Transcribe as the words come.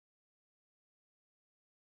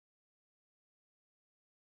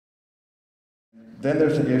Then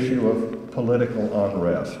there's the issue of political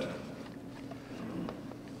unrest.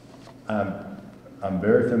 I'm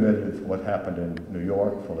very familiar with what happened in New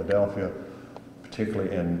York, Philadelphia,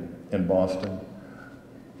 particularly in Boston.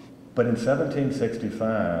 But in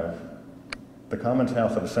 1765, the Commons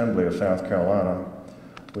House of Assembly of South Carolina,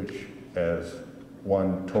 which, as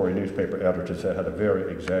one Tory newspaper editor said, had a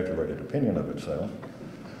very exaggerated opinion of itself.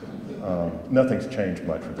 Nothing's changed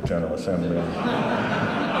much with the General Assembly.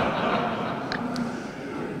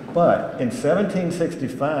 But in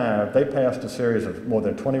 1765, they passed a series of more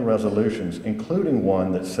than 20 resolutions, including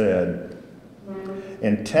one that said,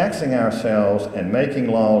 in taxing ourselves and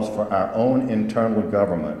making laws for our own internal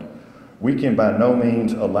government, we can by no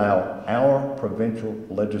means allow our provincial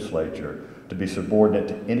legislature to be subordinate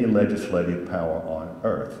to any legislative power on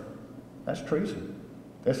earth. That's treason.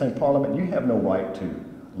 They're saying, Parliament, you have no right to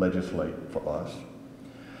legislate for us.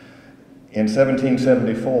 In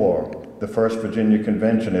 1774, the First Virginia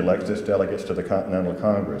Convention elects its delegates to the Continental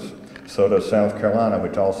Congress. So does South Carolina,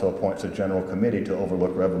 which also appoints a general committee to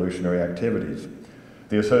overlook revolutionary activities.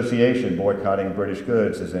 The association boycotting British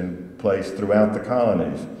goods is in place throughout the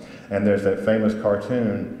colonies. And there's that famous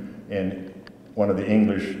cartoon in one of the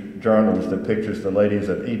English journals that pictures the ladies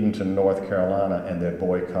of Edenton, North Carolina, and their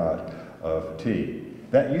boycott of tea.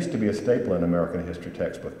 That used to be a staple in American history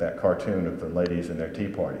textbook, that cartoon of the ladies and their tea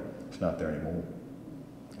party. It's not there anymore.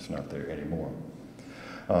 It's not there anymore.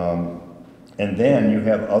 And then you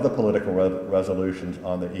have other political resolutions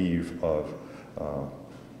on the eve of,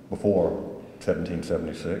 before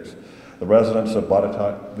 1776. The residents of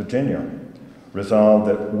Botetourt, Virginia, resolved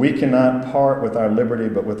that we cannot part with our liberty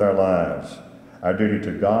but with our lives. Our duty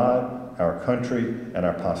to God, our country, and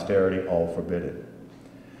our posterity all forbid it.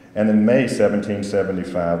 And in May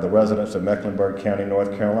 1775, the residents of Mecklenburg County,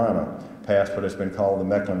 North Carolina, passed what has been called the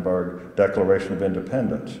Mecklenburg Declaration of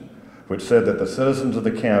Independence, which said that the citizens of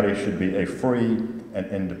the county should be a free and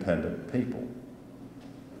independent people.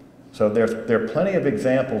 So there are plenty of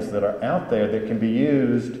examples that are out there that can be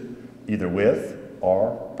used either with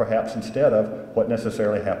or perhaps instead of what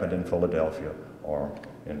necessarily happened in Philadelphia or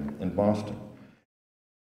in Boston.